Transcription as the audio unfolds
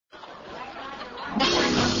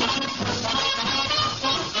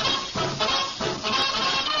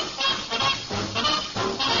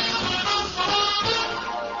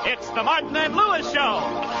It's the Martin and Lewis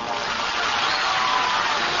Show.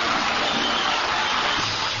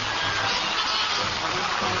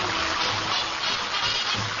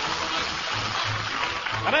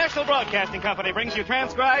 The National Broadcasting Company brings you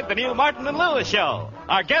transcribed the new Martin and Lewis Show.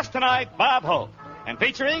 Our guest tonight, Bob Hope. And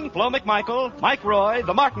featuring Flo MacMichael, Mike Roy,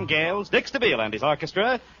 the Martingales, Dick Stabile and his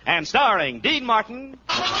orchestra, and starring Dean Martin.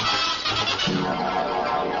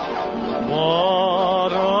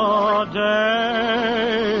 What a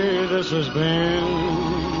day this has been.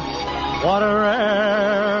 What a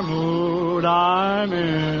rare mood I'm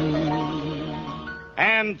in.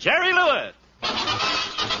 And Jerry Lewis.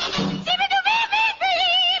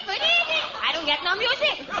 I don't get no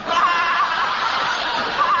music.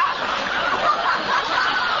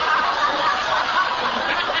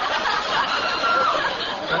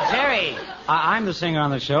 But Jerry, I'm the singer on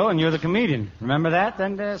the show, and you're the comedian. Remember that?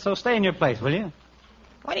 And so stay in your place, will you?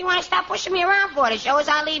 What do you want to stop pushing me around for? The show is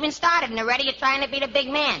hardly even started, and already you're trying to be the big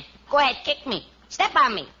man. Go ahead, kick me. Step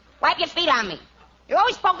on me. Wipe your feet on me. You're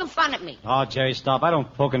always poking fun at me. Oh, Jerry, stop. I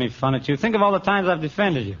don't poke any fun at you. Think of all the times I've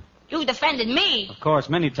defended you. You defended me. Of course,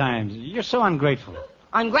 many times. You're so ungrateful.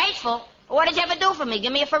 Ungrateful? What did you ever do for me?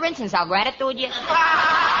 Give me a for instance. I'll gratitude you.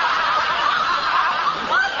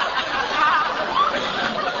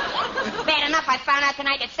 Bad enough I found out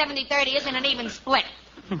tonight that 70-30 isn't an even split.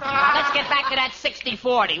 Let's get back to that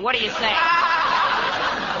 60-40. What do you say?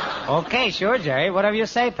 Okay, sure, Jerry. Whatever you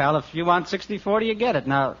say, pal. If you want 60-40, you get it.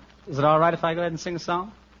 Now, is it all right if I go ahead and sing a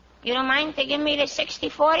song? You don't mind to give me the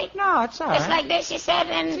 60-40? No, it's all right. Just like this, you said,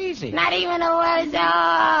 and it's easy. Not even a word.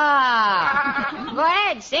 Go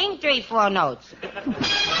ahead, sing 3-4 notes.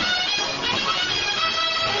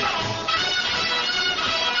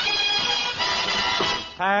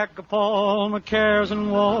 Pack up all my cares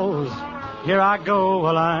and woes. Here I go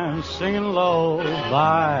while I'm singing low.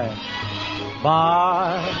 Bye,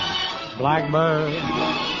 bye, blackbird.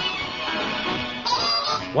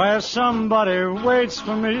 Where somebody waits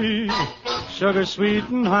for me. Sugar sweet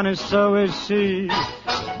and honey, so is she.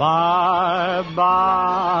 Bye,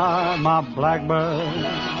 bye, my blackbird.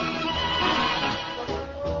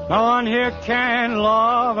 No one here can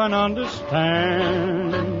love and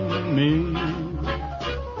understand me.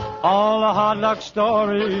 All the hard luck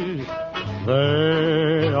stories,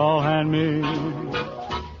 they all hand me.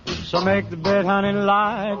 So make the bed, honey,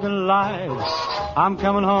 light the light. I'm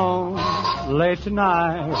coming home late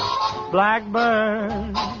tonight.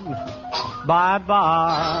 Blackbird,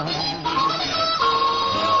 bye-bye.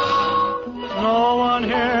 No one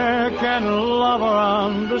here can love or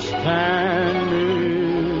understand me.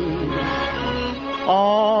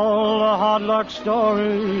 All the hard luck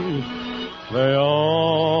stories, they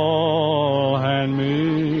all hand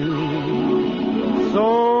me.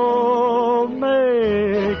 So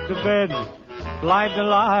make the bed, light the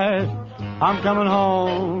light. I'm coming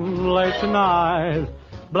home late tonight.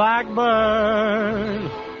 Blackbird,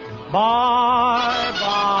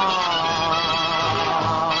 bye-bye.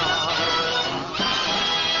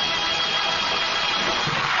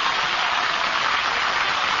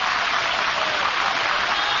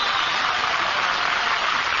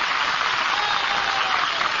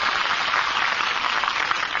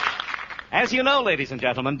 As you know, ladies and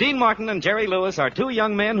gentlemen, Dean Martin and Jerry Lewis are two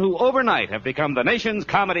young men who overnight have become the nation's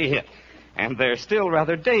comedy hit. And they're still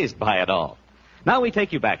rather dazed by it all. Now we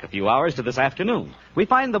take you back a few hours to this afternoon. We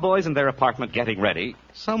find the boys in their apartment getting ready,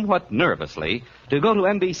 somewhat nervously, to go to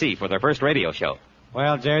NBC for their first radio show.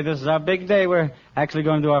 Well, Jerry, this is our big day. We're actually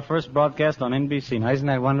going to do our first broadcast on NBC. Now, isn't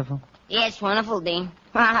that wonderful? Yeah, it's wonderful, Dean.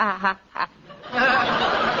 Well,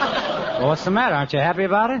 what's the matter? Aren't you happy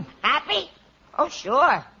about it? Happy? Oh,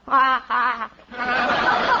 sure.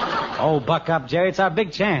 Oh, buck up, Jerry. It's our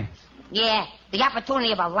big chance. Yeah, the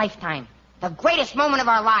opportunity of a lifetime. The greatest moment of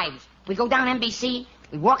our lives. We go down NBC,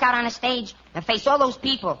 we walk out on a stage, and face all those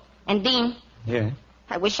people. And, Dean... Yeah?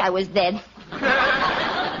 I wish I was dead.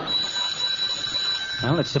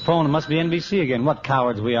 Well, it's the phone. It must be NBC again. What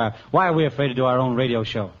cowards we are. Why are we afraid to do our own radio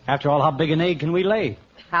show? After all, how big an egg can we lay?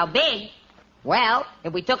 How big? Well,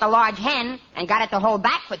 if we took a large hen and got it to hold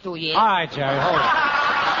back for 2 years... All right, Jerry, hold it.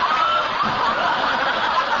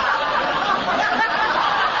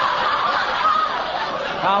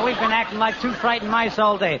 Oh, we've been acting like two frightened mice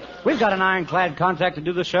all day. We've got an ironclad contract to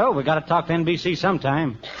do the show. We've got to talk to NBC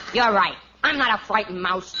sometime. You're right. I'm not a frightened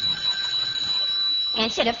mouse.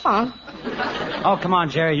 Answer the phone. Oh, come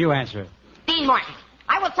on, Jerry, you answer it. Dean Martin,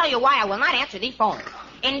 I will tell you why I will not answer the phone.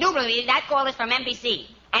 Indubitably, that call is from NBC.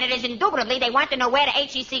 And it is indubitably they want to know where the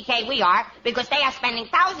HECK we are because they are spending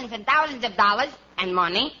thousands and thousands of dollars and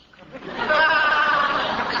money to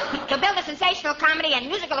build a sensational comedy and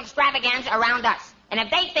musical extravaganza around us. And if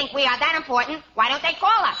they think we are that important, why don't they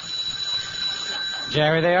call us?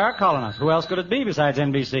 Jerry, they are calling us. Who else could it be besides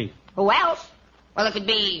NBC? Who else? Well, it could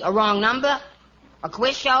be a wrong number, a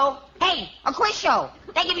quiz show. Hey, a quiz show.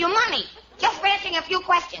 They give you money just for answering a few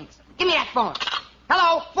questions. Give me that phone.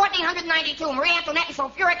 Hello, 1492, Marie Antoinette and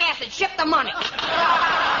sulfuric acid. Ship the money.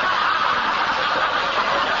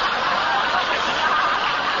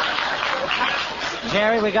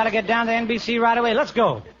 Jerry, we got to get down to NBC right away. Let's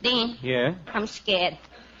go. Dean? Yeah? I'm scared.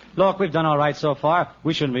 Look, we've done all right so far.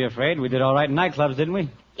 We shouldn't be afraid. We did all right in nightclubs, didn't we?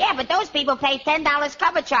 Yeah, but those people pay $10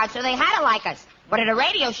 cover charge, so they had to like us. But at a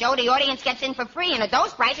radio show, the audience gets in for free, and at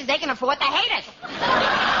those prices, they can afford to hate us.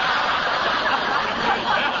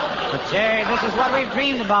 But, Jerry, this is what we've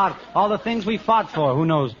dreamed about. All the things we fought for. Who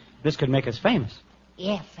knows? This could make us famous.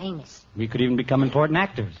 Yeah, famous. We could even become important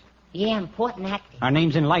actors. Yeah, important actors. Our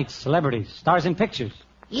names in lights, celebrities, stars in pictures.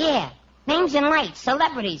 Yeah, names in lights,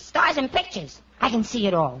 celebrities, stars in pictures. I can see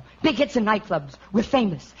it all. Big hits in nightclubs. We're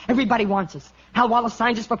famous. Everybody wants us. Hal Wallace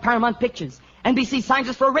signs us for Paramount Pictures. NBC signs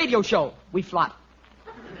us for a radio show. We flop.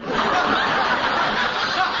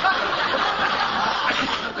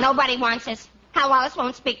 Nobody wants us. Hal Wallace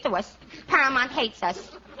won't speak to us. Paramount hates us.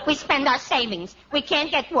 We spend our savings. We can't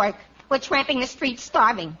get work. We're tramping the streets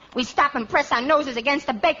starving. We stop and press our noses against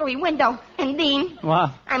the bakery window. And Dean,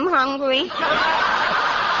 What? I'm hungry.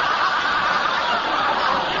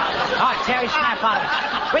 Oh, Jerry, snap out of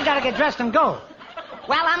it. We got to get dressed and go.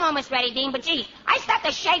 Well, I'm almost ready, Dean, but gee, I start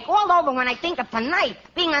to shake all over when I think of tonight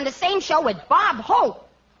being on the same show with Bob Hope.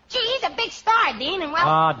 Gee, he's a big star, Dean, and well...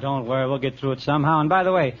 Oh, don't worry. We'll get through it somehow. And by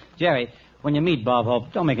the way, Jerry, when you meet Bob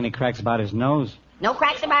Hope, don't make any cracks about his nose. No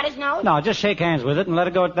cracks about his nose? No, just shake hands with it and let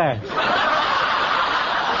it go at that.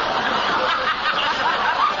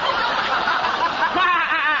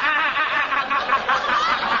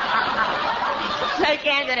 Shake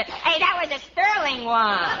hands with it. Hey, that was a sterling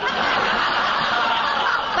one.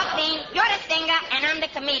 Look, Dean, you're the singer and I'm the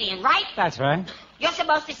comedian, right? That's right. You're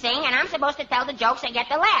supposed to sing and I'm supposed to tell the jokes and get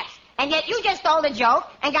the laughs. And yet you just told a joke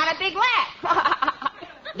and got a big laugh.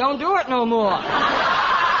 Don't do it no more.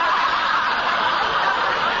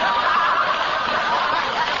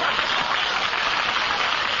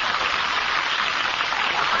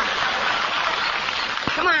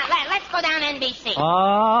 Come on, let's go down NBC.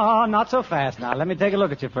 Oh, not so fast now. Let me take a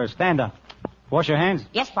look at you first. Stand up. Wash your hands.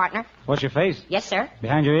 Yes, partner. Wash your face. Yes, sir.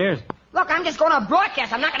 Behind your ears. Look, I'm just going to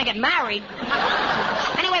broadcast. I'm not going to get married.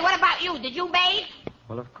 Anyway, what about you? Did you bathe?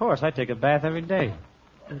 Well, of course. I take a bath every day.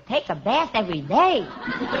 You take a bath every day.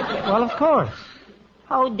 Well, of course.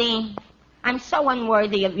 Oh, Dean, I'm so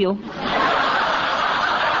unworthy of you.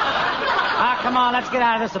 Ah, come on. Let's get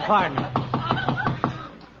out of this apartment.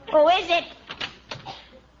 Who is it?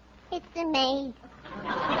 It's the maid.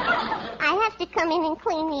 I have to come in and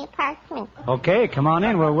clean the apartment. Okay, come on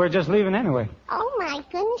in. We're just leaving anyway. Oh, my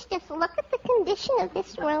goodness, just look at the condition of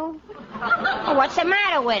this room. Oh, what's the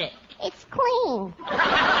matter with it? It's clean.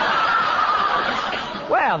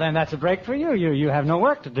 Well, then that's a break for you. You have no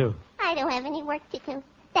work to do. I don't have any work to do.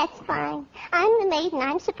 That's fine. I'm the maid, and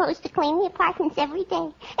I'm supposed to clean the apartments every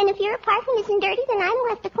day. And if your apartment isn't dirty, then I don't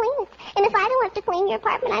have to clean it. And if I don't have to clean your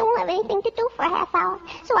apartment, I won't have anything to do for a half hour.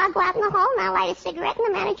 So I'll go out in the hall, and I'll light a cigarette, and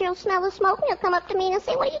the manager will smell the smoke, and he'll come up to me, and he'll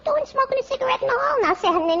say, "What are you doing smoking a cigarette in the hall?" And I'll say,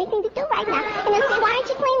 "I haven't anything to do right now." And he'll say, "Why don't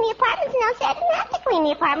you clean the apartments?" And I'll say, "I didn't have to clean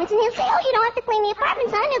the apartments." And he'll say, "Oh, you don't have to clean the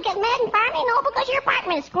apartments, huh?" And he'll get mad and fire me, and all because your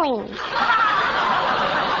apartment is clean.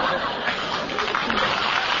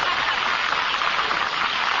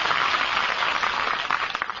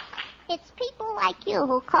 It's people like you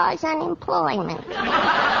who cause unemployment.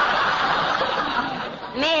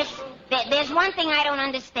 Miss, there's one thing I don't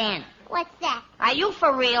understand. What's that? Are you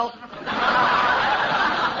for real?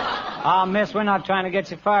 Oh, miss, we're not trying to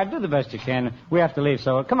get you fired. Do the best you can. We have to leave,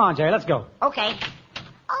 so come on, Jerry, let's go. Okay.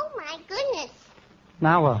 Oh, my goodness.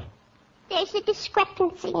 Now what? There's a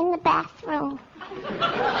discrepancy in the bathroom.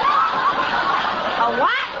 A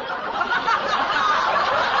what?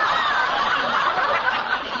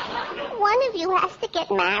 One of you has to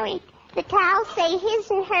get married. The towels say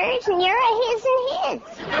his and hers, and you're a his and his.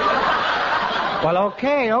 Well,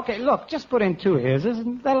 okay. Look, just put in 2 hises,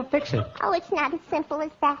 and that'll fix it. Oh, it's not as simple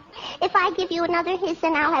as that. If I give you another his,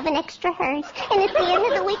 then I'll have an extra hers. And at the end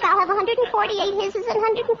of the week, I'll have 148 hises and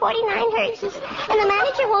 149 herses. And the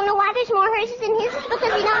manager won't know why there's more herses than hises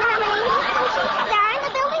because he don't know how many hises there are in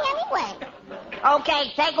the building anyway. Okay,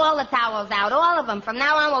 take all the towels out, all of them. From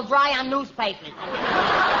now on, we'll dry on newspapers.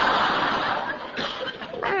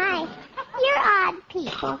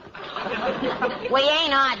 people. We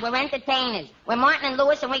ain't odd. We're entertainers. We're Martin and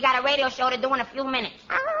Lewis, and we got a radio show to do in a few minutes.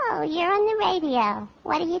 Oh, you're on the radio.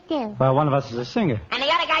 What do you do? Well, one of us is a singer. And the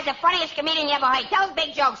other guy's the funniest comedian you ever heard. Tells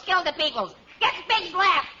big jokes, kills the people, gets big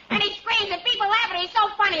laugh, and he screams and people laugh, and he's so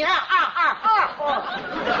funny.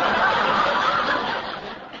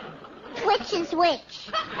 Which is which?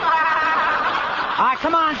 All right,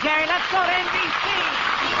 come on, Jerry. Let's go to NBC.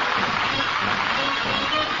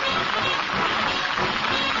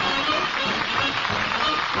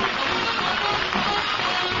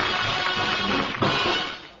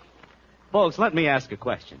 Folks, let me ask a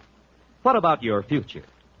question. What about your future?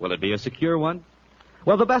 Will it be a secure one?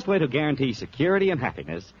 Well, the best way to guarantee security and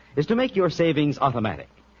happiness is to make your savings automatic,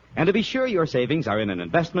 and to be sure your savings are in an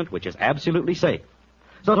investment which is absolutely safe.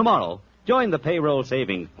 So tomorrow, join the payroll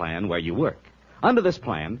savings plan where you work. Under this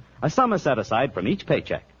plan, a sum is set aside from each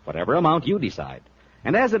paycheck, whatever amount you decide.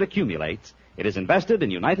 And as it accumulates, it is invested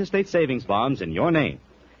in United States savings bonds in your name.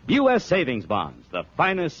 U.S. savings bonds, the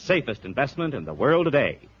finest, safest investment in the world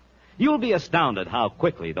today. You'll be astounded how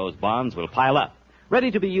quickly those bonds will pile up, ready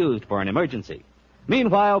to be used for an emergency.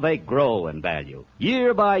 Meanwhile, they grow in value,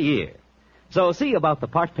 year by year. So see about the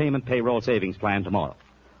part payment payroll savings plan tomorrow.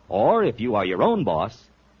 Or, if you are your own boss,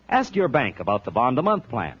 ask your bank about the bond-a-month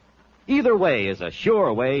plan. Either way is a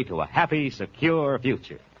sure way to a happy, secure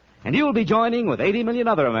future. And you'll be joining with 80 million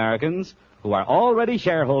other Americans who are already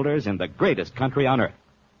shareholders in the greatest country on earth.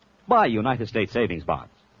 Buy United States savings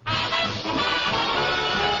bonds.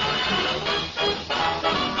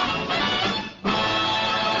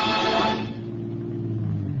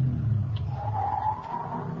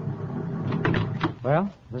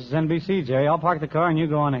 Well, this is NBC, Jerry. I'll park the car and you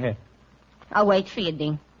go on ahead. I'll wait for you,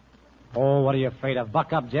 Dean. Oh, what are you afraid of?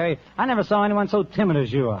 Buck up, Jerry. I never saw anyone so timid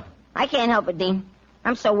as you are. I can't help it, Dean.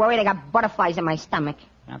 I'm so worried I got butterflies in my stomach.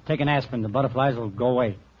 Now, take an aspirin. The butterflies will go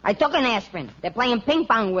away. I took an aspirin. They're playing ping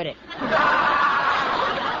pong with it.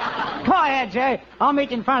 Go ahead, Jerry. I'll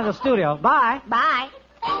meet you in front of the studio. Bye. Bye.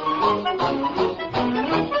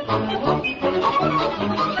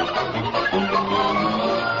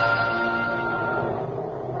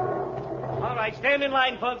 All right, stand in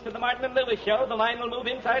line, folks, to the Martin and Lewis show. The line will move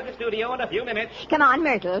inside the studio in a few minutes. Come on,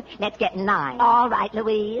 Myrtle. Let's get in line. All right,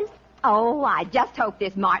 Louise. Oh, I just hope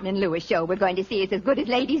this Martin and Lewis show we're going to see is as good as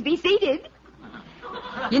Ladies Be Seated.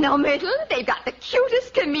 You know, Myrtle, they've got the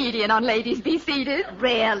cutest comedian on Ladies Be Seated.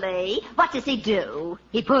 Really? What does he do?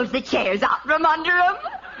 He pulls the chairs out from under him.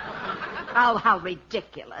 Oh, how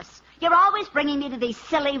ridiculous. You're always bringing me to these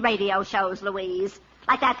silly radio shows, Louise.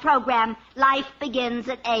 Like that program, Life Begins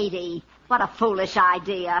at 80. What a foolish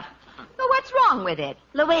idea. Well, what's wrong with it?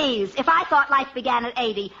 Louise, if I thought life began at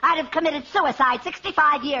 80, I'd have committed suicide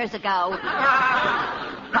 65 years ago.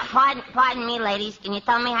 Pardon me, ladies. Can you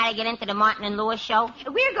tell me how to get into the Martin and Lewis show?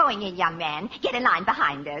 We're going in, young man. Get in line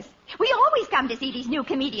behind us. We always come to see these new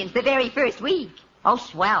comedians the very first week. Oh,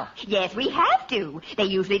 swell. Yes, we have to. They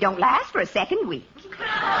usually don't last for a second week.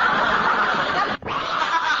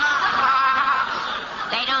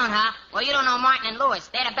 They don't, huh? Well, you don't know Martin and Lewis.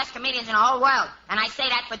 They're the best comedians in the whole world. And I say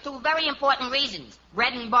that for two very important reasons.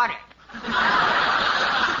 Bread and butter.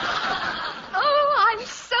 Oh, I'm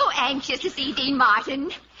so anxious to see Dean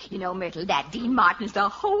Martin. You know, Myrtle, that Dean Martin's the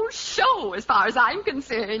whole show as far as I'm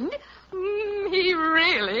concerned. He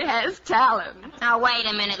really has talent. Now, wait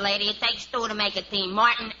a minute, lady. It takes two to make a team.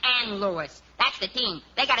 Martin and Lewis. That's the team.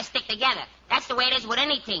 They got to stick together. That's the way it is with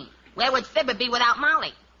any team. Where would Fibber be without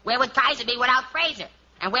Molly? Where would Kaiser be without Fraser?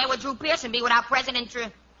 And where would Drew Pearson be without President Drew?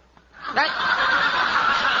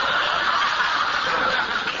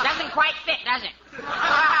 Doesn't quite fit, does it?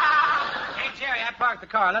 Hey, Jerry, I parked the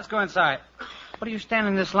car. Let's go inside. What are you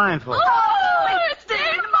standing in this line for? Oh, it's Dean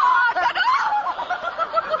Martin!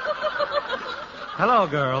 Hello,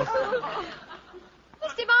 girls.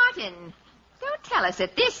 Mr. Martin, don't tell us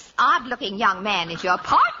that this odd-looking young man is your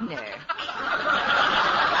partner.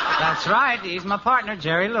 That's right. He's my partner,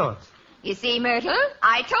 Jerry Lewis. You see, Myrtle,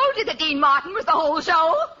 I told you that Dean Martin was the whole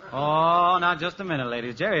show. Oh, now, just a minute,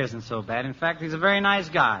 ladies. Jerry isn't so bad. In fact, he's a very nice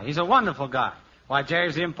guy. He's a wonderful guy. Why,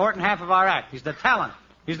 Jerry's the important half of our act. He's the talent.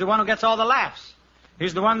 He's the one who gets all the laughs.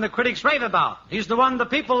 He's the one the critics rave about. He's the one the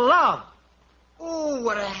people love. Ooh,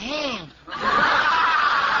 what a hand.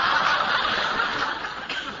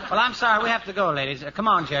 Well, I'm sorry. We have to go, ladies. Come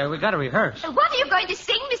on, Jerry. We've got to rehearse. What are you going to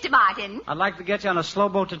sing, Mr. Martin? I'd like to get you on a slow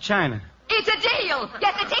boat to China. It's a deal.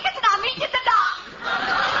 Get the tickets and I'll meet you at the dock.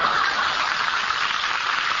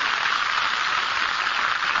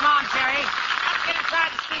 Come on, Jerry. Let's get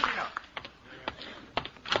inside the studio.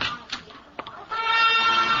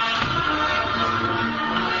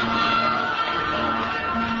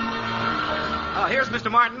 Here's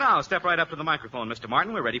Now, step right up to the microphone, Mr.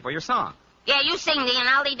 Martin. We're ready for your song. Yeah, you sing, Dean, and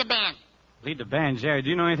I'll lead the band. Lead the band, Jerry. Do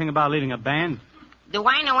you know anything about leading a band? Do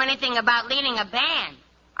I know anything about leading a band?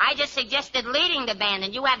 I just suggested leading the band,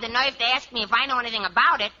 and you have the nerve to ask me if I know anything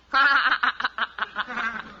about it.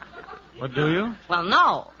 What do you? Well,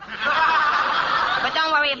 no. But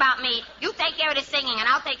don't worry about me. You take care of the singing, and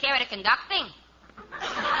I'll take care of the conducting.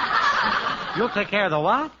 You'll take care of the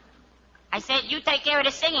what? I said you take care of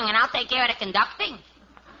the singing, and I'll take care of the conducting.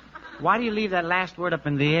 Why do you leave that last word up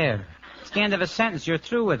in the air? It's the end of a sentence. You're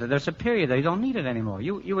through with it. There's a period there. You don't need it anymore.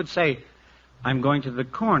 You would say, I'm going to the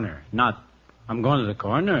corner, not, I'm going to the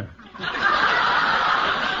corner.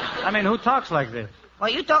 I mean, who talks like this? Well,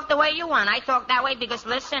 you talk the way you want. I talk that way because,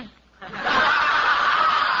 listen.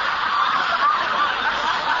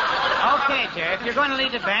 Okay, Jerry, if you're going to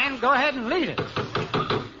lead the band, go ahead and lead it.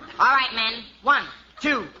 All right, men. 1,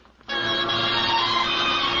 2.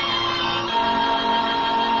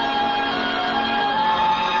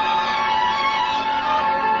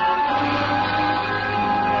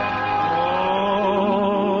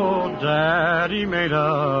 Oh, Daddy made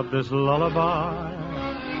up this lullaby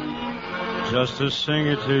just to sing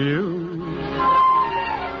it to you.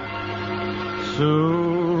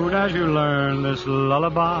 Soon as you learn this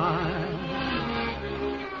lullaby,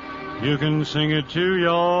 you can sing it to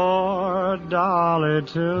your dolly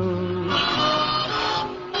too.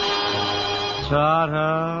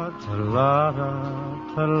 Ta-da, ta-la-da,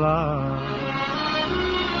 ta-la.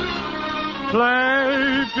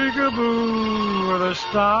 Play peekaboo with a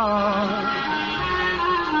star.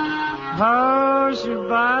 Hush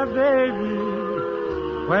goodbye, baby,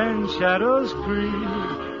 when shadows creep.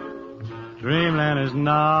 Dreamland is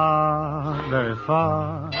not very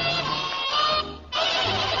far.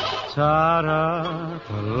 Ta-da,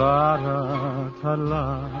 ta-la-da, ta-la.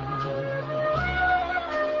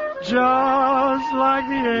 Just like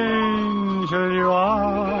the angel you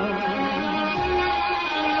are.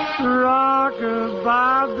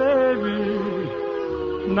 Rock-a-bye,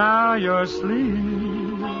 baby, now you're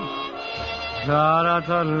asleep. Ta-da,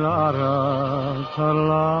 ta-la-da,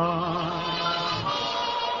 ta-la.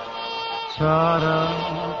 Ta-da,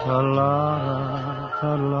 ta-la,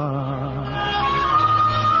 ta-la.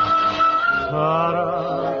 Ta-da,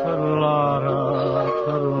 ta-la,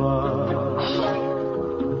 ta-la.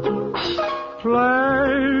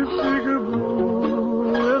 Play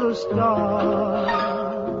peekaboo with a star.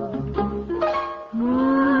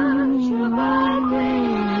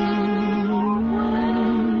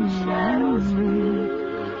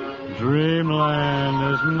 Dreamland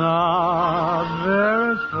is not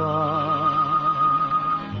very far.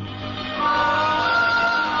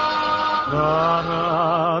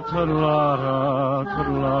 Ta-da, ta-la-da,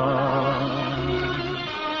 ta-la.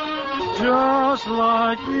 Just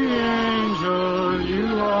like the angel you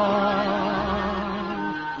are.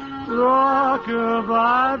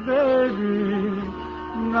 Rock-a-bye, baby,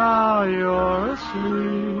 now you're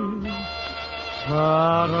asleep.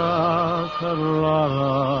 Ta-da,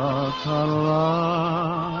 ta-la-da, ta-la.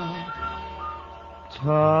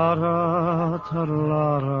 Ta-da,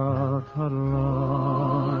 ta-la-da,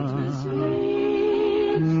 ta-la.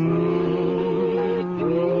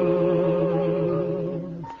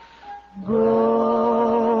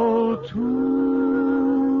 Go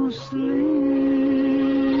to sleep.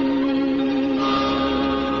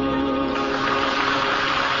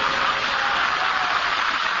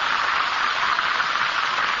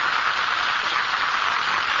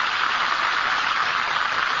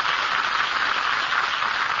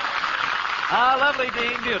 Ah, lovely,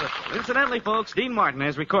 Dean. Beautiful. Incidentally, folks, Dean Martin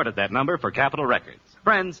has recorded that number for Capitol Records.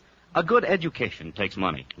 Friends, a good education takes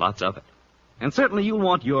money. Lots of it. And certainly you'll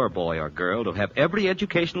want your boy or girl to have every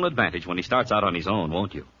educational advantage when he starts out on his own,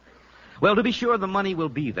 won't you? Well, to be sure, the money will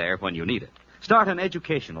be there when you need it. Start an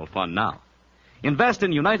educational fund now. Invest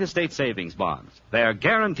in United States savings bonds. They're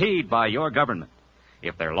guaranteed by your government.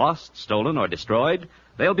 If they're lost, stolen, or destroyed,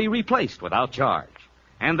 they'll be replaced without charge.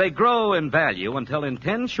 And they grow in value until in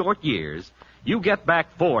 10 short years, you get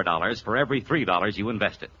back $4 for every $3 you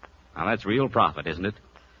invested. Now, that's real profit, isn't it?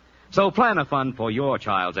 So plan a fund for your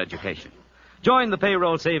child's education. Join the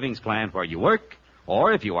payroll savings plan where you work,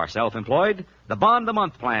 or if you are self-employed, the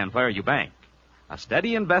bond-a-month plan where you bank. A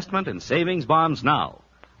steady investment in savings bonds now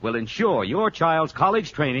will ensure your child's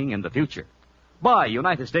college training in the future. Buy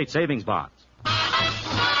United States savings bonds.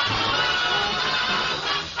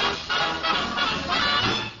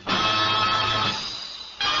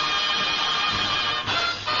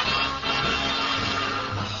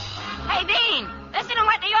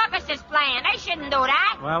 They shouldn't do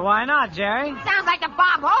that. Well, why not, Jerry? Sounds like the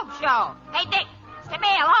Bob Hope show. Hey, Dick,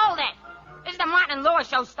 Stabile, hold it. This is Mr. Martin and Lewis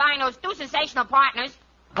show starring those two sensational partners.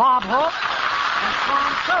 Bob Hope and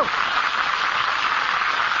Swan Soap.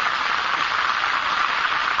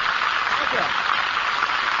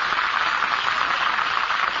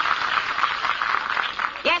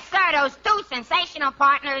 Yes, sir, those two sensational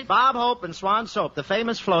partners. Bob Hope and Swan Soap, the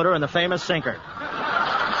famous floater and the famous sinker.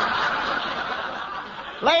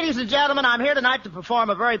 Ladies and gentlemen, I'm here tonight to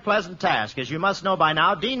perform a very pleasant task. As you must know by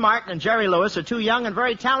now, Dean Martin and Jerry Lewis are two young and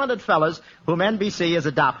very talented fellas whom NBC has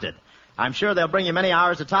adopted. I'm sure they'll bring you many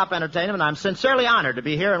hours of top entertainment, and I'm sincerely honored to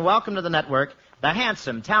be here and welcome to the network the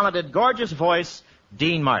handsome, talented, gorgeous voice,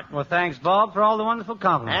 Dean Martin. Well, thanks, Bob, for all the wonderful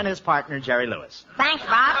compliments. And his partner, Jerry Lewis. Thanks,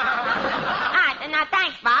 Bob. Now,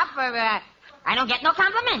 thanks, Bob, for, I don't get no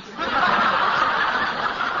compliments.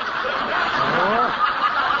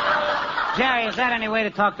 Jerry, is that any way to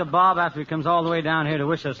talk to Bob after he comes all the way down here to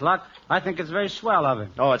wish us luck? I think it's very swell of him.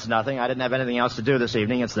 Oh, it's nothing. I didn't have anything else to do this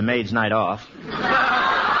evening. It's the maid's night off.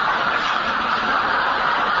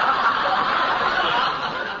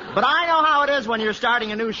 But I know how it is when you're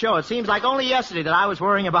starting a new show. It seems like only yesterday that I was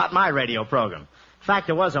worrying about my radio program. In fact,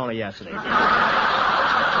 it was only yesterday.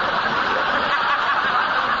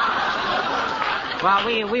 Well,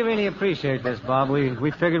 we really appreciate this, Bob.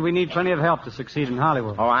 We figured we need plenty of help to succeed in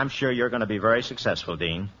Hollywood. Oh, I'm sure you're going to be very successful,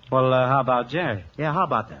 Dean. Well, how about Jerry? Yeah, how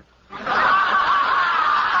about that?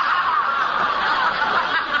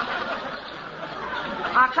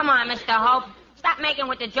 Oh, come on, Mr. Hope. Stop making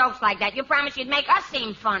with the jokes like that. You promised you'd make us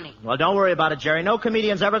seem funny. Well, don't worry about it, Jerry. No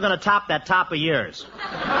comedian's ever going to top that top of yours.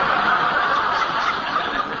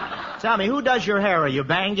 Tell me, who does your hair? Are you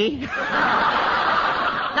Bangy?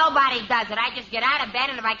 Nobody does it. I just get out of bed,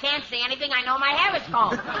 and if I can't see anything, I know my hair is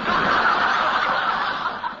combed.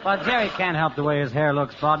 Well, Jerry can't help the way his hair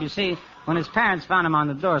looks, Bob. You see, when his parents found him on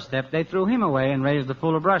the doorstep, they threw him away and raised the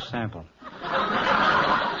Fuller brush sample.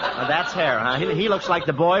 Well, that's hair, huh? He looks like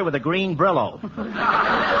the boy with a green Brillo. What's the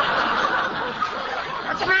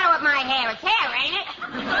matter with my hair? It's hair, ain't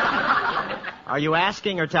it? Are you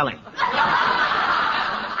asking or telling?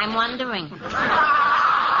 I'm wondering.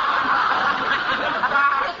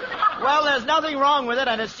 Well, there's nothing wrong with it,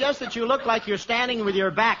 and it's just that you look like you're standing with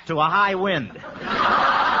your back to a high wind.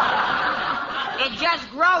 It just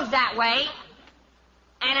grows that way,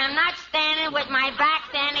 and I'm not standing with my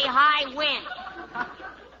back to any high wind.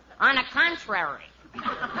 On the contrary.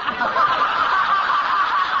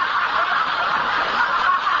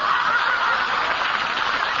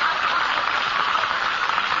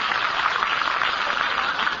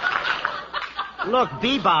 Look,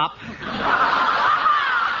 Bebop.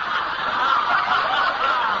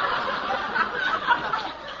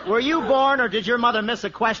 Were you born, or did your mother miss a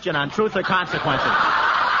question on truth or consequences?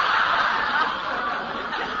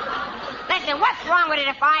 Listen, what's wrong with it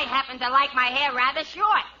if I happen to like my hair rather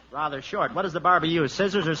short? Rather short. What does the barber use,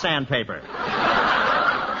 scissors or sandpaper?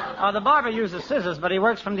 Oh, the barber uses scissors, but he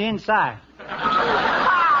works from the inside.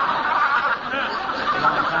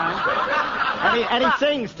 And he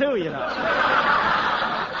sings, too, you know.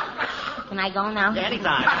 Can I go now? Yeah,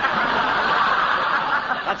 anytime.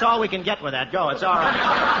 That's all we can get with that. Go, it's all right.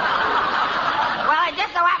 Well, it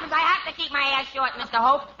just so happens I have to keep my hair short, Mr.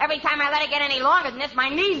 Hope. Every time I let it get any longer than this, my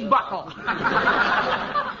knees buckle.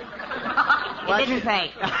 It didn't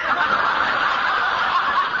pay.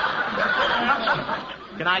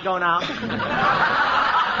 Can I go now?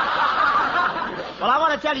 Well, I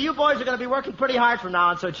want to tell you, you boys are going to be working pretty hard from now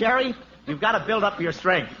on, so, Jerry, you've got to build up your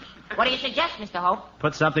strength. What do you suggest, Mr. Hope?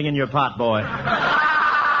 Put something in your pot, boy.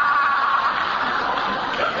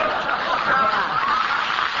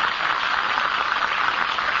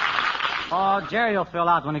 Oh, Jerry will fill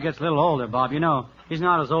out when he gets a little older, Bob. You know, he's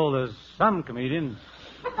not as old as some comedians.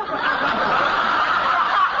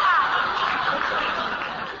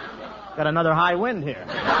 Got another high wind here.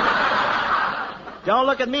 Don't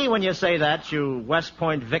look at me when you say that, you West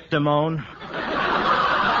Point victimone.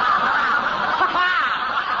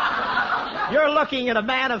 You're looking at a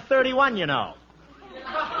man of 31, you know.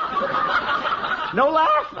 No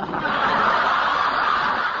laugh?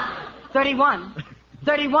 31.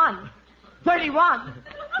 31. 31.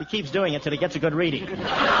 He keeps doing it till he gets a good reading. Wait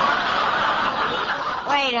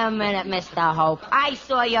a minute, Mr. Hope. I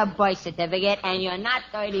saw your birth certificate, and you're not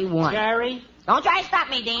 31. Jerry? Don't try to stop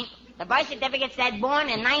me, Dean. The birth certificate said born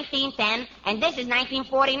in 1910, and this is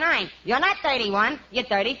 1949. You're not 31, you're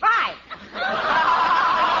 35.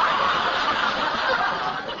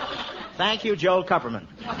 Thank you, Joel Kupperman.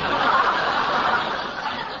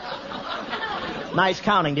 Nice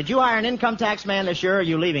counting. Did you hire an income tax man this year, or are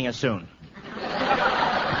you leaving us soon?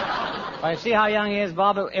 Well, you see how young he is,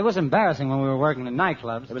 Bob? It was embarrassing when we were working in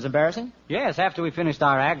nightclubs. It was embarrassing? Yes, after we finished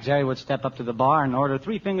our act, Jerry would step up to the bar and order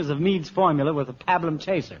 3 fingers of Mead's formula with a pablum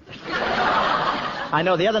chaser. I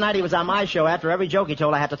know. The other night he was on my show. After every joke he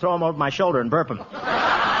told, I had to throw him over my shoulder and burp him.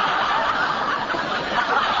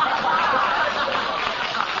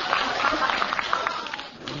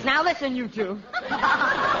 Now listen, you two. It's all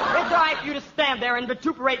right for you to stand there and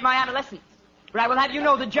vituperate my adolescence. But I will have you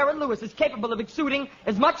know that Gerald Lewis is capable of exuding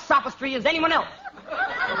as much sophistry as anyone else.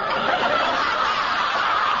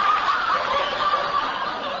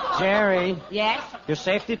 Jerry. Yes? Your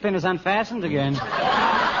safety pin is unfastened again.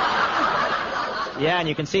 Yeah, and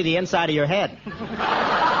you can see the inside of your head. You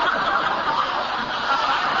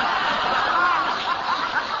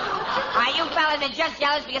fellas are just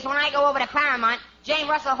jealous because when I go over to Paramount, Jane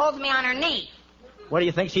Russell holds me on her knee. What do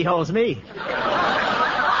you think she holds me?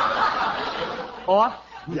 Off?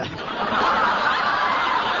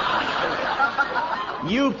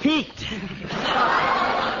 You peaked. You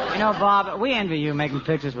know, Bob, we envy you making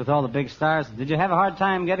pictures with all the big stars. Did you have a hard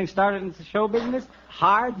time getting started in the show business?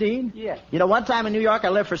 Hard, Dean? Yeah. You know, one time in New York, I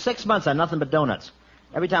lived for 6 months on nothing but donuts.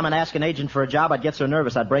 Every time I'd ask an agent for a job, I'd get so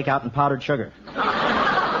nervous I'd break out in powdered sugar.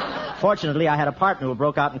 Fortunately, I had a partner who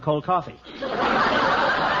broke out in cold coffee.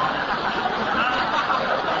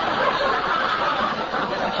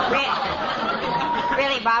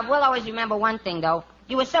 Really, Bob, we'll always remember one thing, though.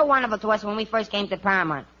 You were so wonderful to us when we first came to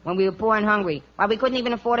Paramount, when we were poor and hungry. Why, we couldn't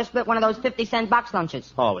even afford to split one of those 50-cent box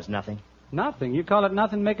lunches. Oh, it was nothing. Nothing? You call it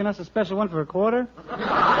nothing, making us a special one for a quarter?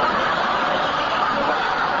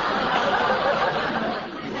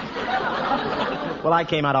 Well, I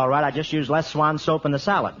came out all right. I just used less Swan soap in the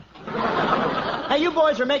salad. Hey, you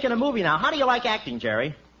boys are making a movie now. How do you like acting,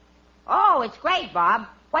 Jerry? Oh, it's great, Bob.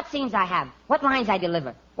 What scenes I have, what lines I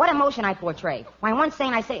deliver, what emotion I portray. Why, one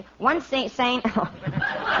saying I say, one saying...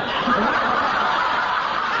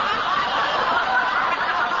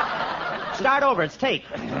 Start over. It's tape.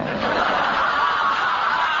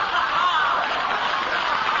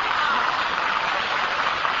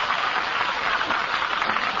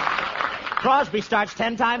 Crosby starts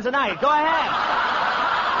 10 times a night. Go ahead.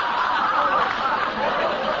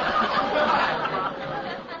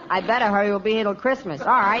 I better hurry. We'll be here till Christmas. All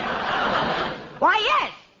right. Why,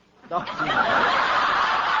 yes.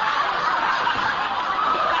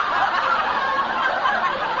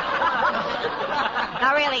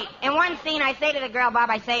 Now, really, in one scene, I say to the girl, Bob,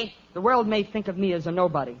 I say, The world may think of me as a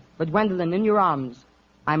nobody, but Gwendolyn, in your arms,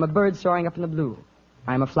 I'm a bird soaring up in the blue.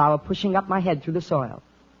 I'm a flower pushing up my head through the soil.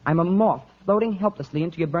 I'm a moth floating helplessly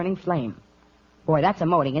into your burning flame. Boy, that's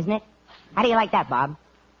emoting, isn't it? How do you like that, Bob?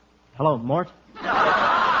 Hello, Mort.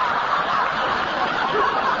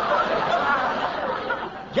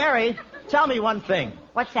 Jerry, tell me one thing.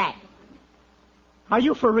 What's that? Are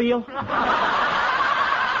you for real? And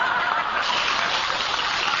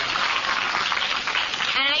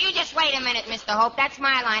now you just wait a minute, Mr. Hope. That's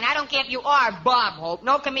my line. I don't care if you are Bob Hope.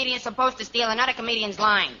 No comedian's supposed to steal another comedian's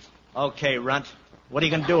lines. Okay, Runt. What are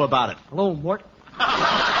you going to do about it? Hello, Mort.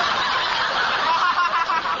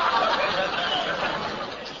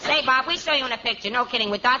 Say, Bob, we saw you in a picture, no kidding,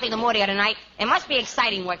 with Dorothy Lamour tonight. It must be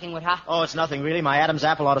exciting working with her. Oh, it's nothing really. My Adam's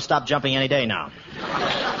apple ought to stop jumping any day now.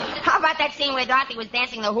 How about that scene where Dorothy was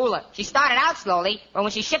dancing the hula? She started out slowly, but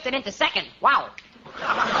when she shifted into second, wow.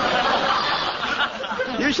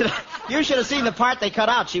 You should have seen the part they cut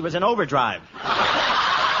out. She was in overdrive.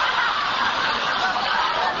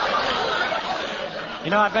 You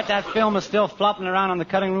know, I bet that film is still flopping around on the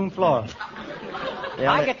cutting room floor.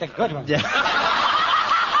 Yeah, I get the good one. Yeah.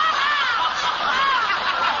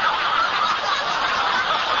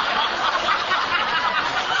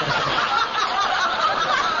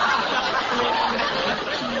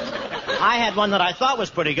 I had one that I thought was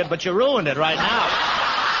pretty good, but you ruined it right now.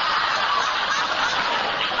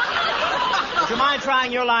 Would you mind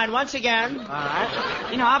trying your line once again? All right.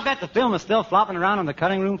 You know, I bet the film is still flopping around on the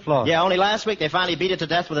cutting room floor. Yeah, only last week they finally beat it to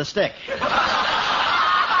death with a stick. Thank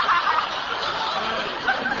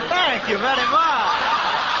you very much.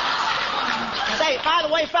 Say, by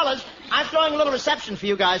the way, fellas, I'm throwing a little reception for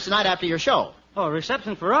you guys tonight after your show. Oh, a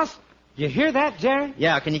reception for us? You hear that, Jerry?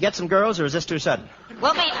 Yeah, can you get some girls, or is this too sudden?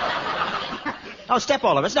 We'll be... Oh, step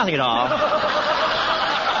all of it's nothing at all.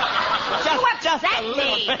 Just a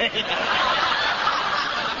little bit.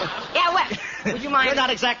 Yeah, well, would you mind... You're not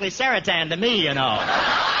exactly Saratan to me, you know.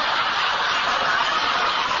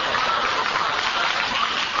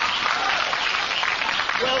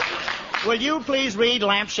 Will you please read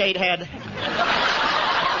Lampshade Head?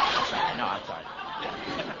 No, I'm sorry.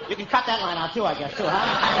 You can cut that line out, too, I guess, too,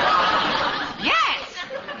 huh? Yes!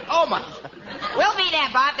 Oh, my... We'll be there,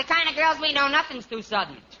 Bob. The kind of girls we know, nothing's too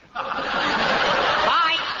sudden.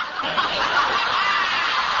 Bye.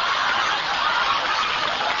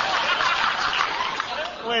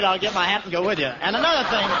 Wait, I'll get my hat and go with you. And another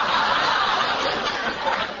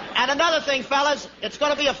thing, fellas, it's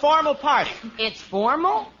going to be a formal party. It's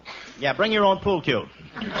formal? Yeah, bring your own pool cue.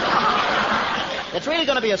 It's really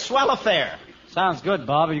going to be a swell affair. Sounds good,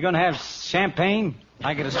 Bob. Are you going to have champagne?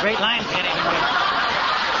 I get a straight line getting.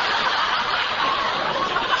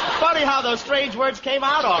 Funny how those strange words came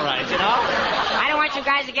out all right, you know? I don't want you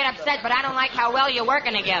guys to get upset, but I don't like how well you're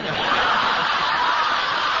working together.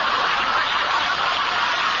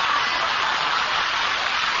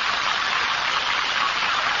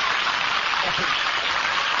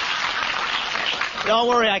 Don't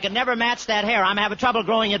worry, I can never match that hair. I'm having trouble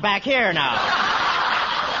growing it back here now.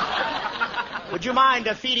 Would you mind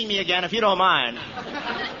feeding me again, if you don't mind?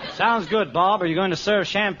 Sounds good, Bob. Are you going to serve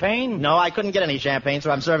champagne? No, I couldn't get any champagne, so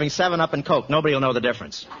I'm serving 7-Up and Coke. Nobody will know the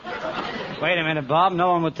difference. Wait a minute, Bob.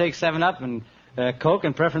 No one would take 7-Up and Coke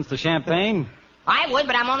in preference to champagne? I would,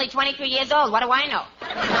 but I'm only 22 years old. What do I know?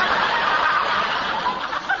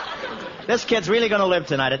 This kid's really going to live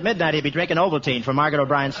tonight. At midnight, he'll be drinking Ovaltine from Margaret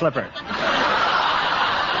O'Brien's slipper.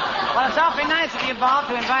 Well, it's awfully nice of you, Bob,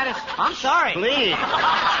 to invite us. I'm sorry. Please.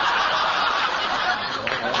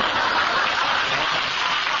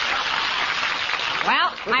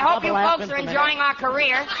 Well, I hope you folks are enjoying our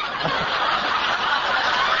career.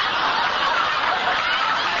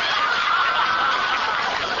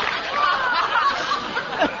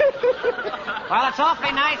 Well, it's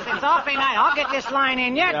awfully nice. It's awfully nice. I'll get this line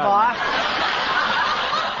in yet, boy.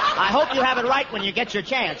 I hope you have it right when you get your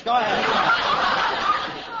chance. Go ahead.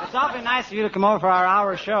 It's awfully nice of you to come over for our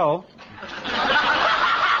hour show.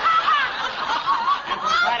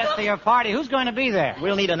 Invite us to your party. Who's going to be there?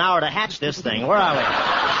 We'll need an hour to hatch this thing. Where are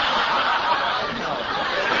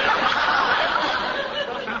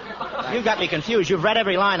we? You've got me confused. You've read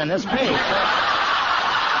every line on this page.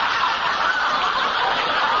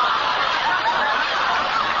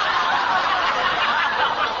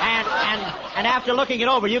 And after looking it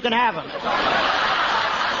over, you can have them.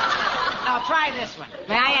 Now try this one.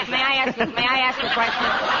 May I ask a question?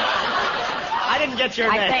 I didn't get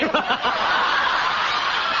your name.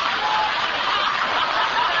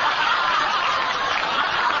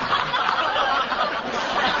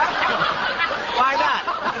 Why not?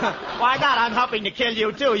 Why not? I'm helping to kill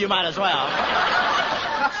you, too. You might as well.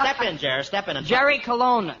 Step in, Jerry. Step in. Jerry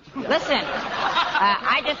Colonna. Listen,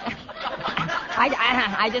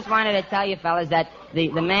 I just wanted to tell you fellas that the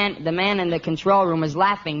man in the control room is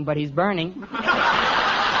laughing, but he's burning.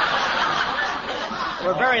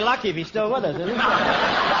 We're very lucky if he's still with us, isn't he?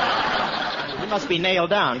 He must be nailed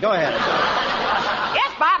down. Go ahead.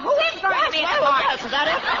 Yes, Bob. Who is going to be in the party? Yes, is that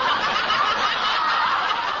it?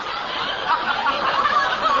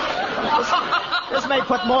 This may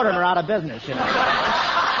put Mortimer out of business, you know.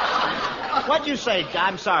 What'd you say?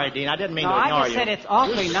 I'm sorry, Dean. I didn't mean to ignore you. I just said it's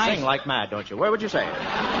awfully you nice. Sing like mad, don't you? Where would you say it?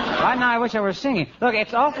 Right now, I wish I were singing. Look,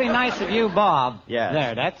 it's awfully nice of you, Bob. Yes.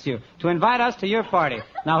 There, that's you. To invite us to your party.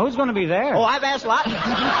 Now, who's going to be there? Oh, I've asked lots.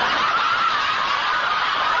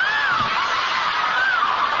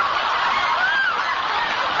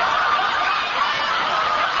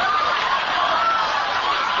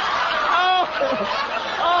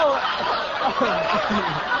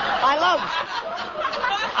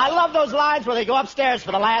 I love those lines where they go upstairs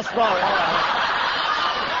for the last row.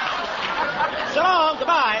 So long,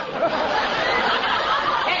 goodbye.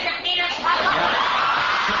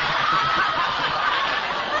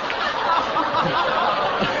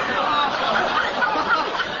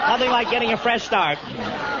 Nothing like getting a fresh start.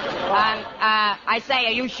 I say,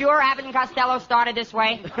 are you sure Abbott and Costello started this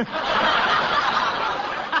way?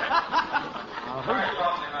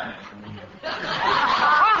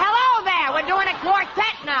 Oh, hello there. We're doing a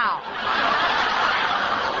quartet now.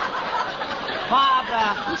 Bob,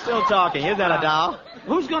 He's still talking. Isn't that a doll?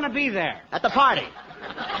 who's going to be there? At the party.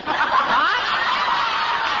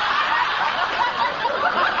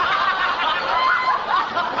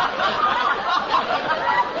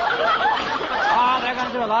 Oh, they're going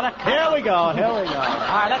to do a lot of... Here we go. All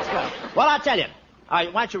right, let's go. Well, I'll tell you. All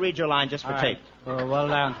right, why don't you read your line just for All tape? right.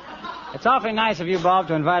 Well, it's awfully nice of you, Bob,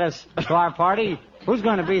 to invite us to our party. Who's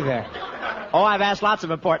going to be there? Oh, I've asked lots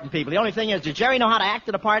of important people. The only thing is, did Jerry know how to act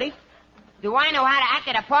at a party? Do I know how to act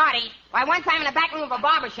at a party? Why, one time in the back room of a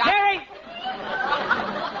barber shop... Jerry!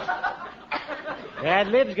 The ad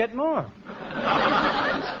libs get more.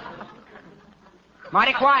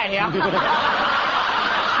 Mighty quiet here.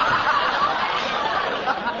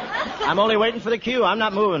 I'm only waiting for the cue. I'm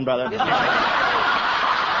not moving, brother.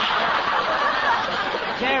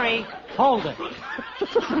 Jerry, hold it. Wouldn't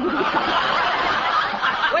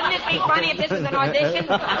it be funny if this was an audition?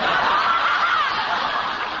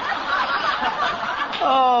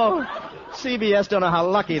 Oh, CBS don't know how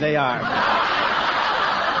lucky they are.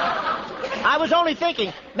 I was only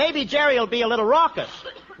thinking, maybe Jerry will be a little raucous.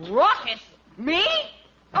 Raucous? Me?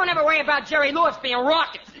 Don't ever worry about Jerry Lewis being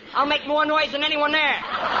raucous. I'll make more noise than anyone there.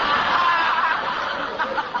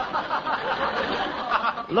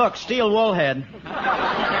 Look, Steel Woolhead.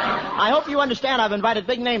 I hope you understand I've invited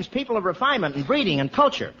big names, people of refinement and breeding and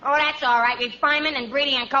culture. Oh, that's all right. Refinement and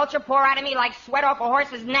breeding and culture pour out of me like sweat off a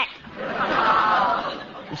horse's neck.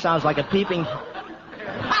 He sounds like a peeping...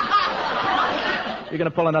 You gonna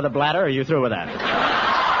pull another bladder, or are you through with that?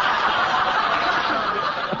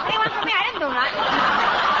 What do you want from me? I didn't do nothing.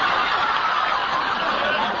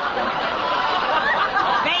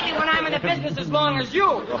 Maybe when I'm in the business as long as you.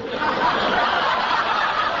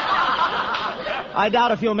 I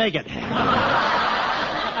doubt if you'll make it.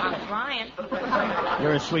 I'm trying.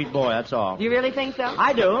 You're a sweet boy, that's all. Do you really think so?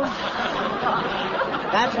 I do.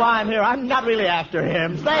 That's why I'm here. I'm not really after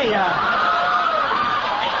him. Say,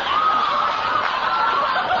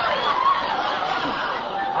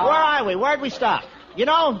 Where are we? Where'd we stop? You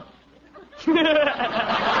know? I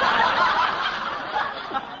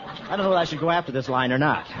don't know whether I should go after this line or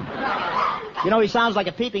not. You know, he sounds like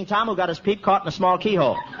a peeping Tom who got his peep caught in a small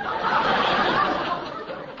keyhole.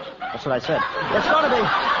 That's what I said.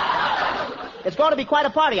 It's going to be quite a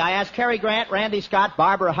party. I asked Cary Grant, Randy Scott,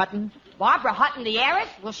 Barbara Hutton. Barbara Hutton, the heiress?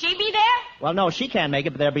 Will she be there? Well, no, she can't make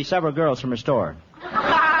it, but there'll be several girls from her store. Hey,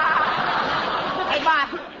 Bob,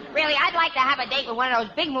 really, I'd like to have a date with one of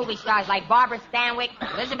those big movie stars like Barbara Stanwyck,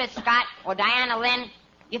 Elizabeth Scott, or Diana Lynn.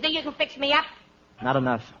 You think you can fix me up? Not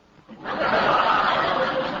enough.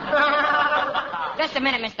 Just a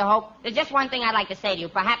minute, Mr. Hope. There's just one thing I'd like to say to you.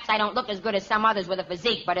 Perhaps I don't look as good as some others with a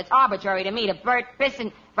physique, but it's arbitrary to me to piss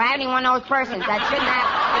for any one of those persons that shouldn't have...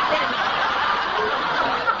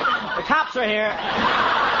 The cops are here.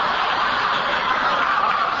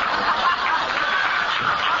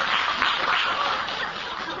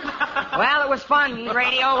 Well, it was fun,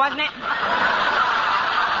 radio, wasn't it?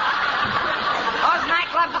 Those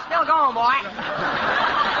nightclubs are still going, boy.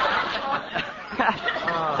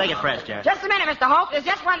 Take it fresh, Jerry. Just a minute, Mr. Hope. There's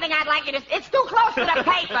just one thing I'd like you to... It's too close to the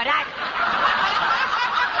paper.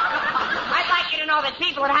 I'd like you to know that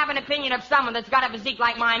people that have an opinion of someone that's got a physique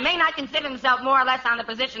like mine may not consider themselves more or less on the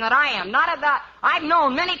position that I am. Not of that. I've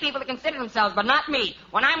known many people that consider themselves, but not me.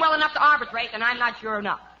 When I'm well enough to arbitrate, then I'm not sure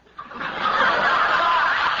enough.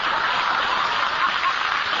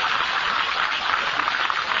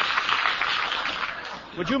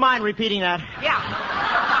 Would you mind repeating that? Yeah.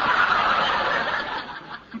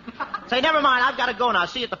 Say, never mind. I've got to go now.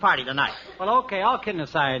 See you at the party tonight. Well, okay, all kidding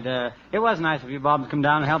aside, it was nice of you, Bob, to come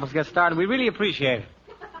down and help us get started. We really appreciate it.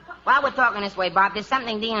 While we're talking this way, Bob, there's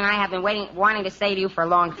something Dean and I have been wanting to say to you for a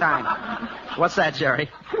long time. What's that, Jerry?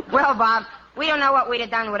 Well, Bob, we don't know what we'd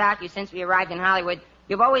have done without you since we arrived in Hollywood.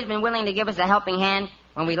 You've always been willing to give us a helping hand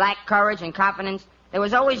when we lack courage and confidence. There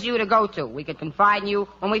was always you to go to. We could confide in you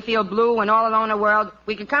when we feel blue and all alone in the world.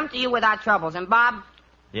 We could come to you with our troubles. And, Bob...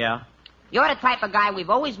 Yeah? You're the type of guy we've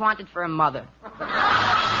always wanted for a mother.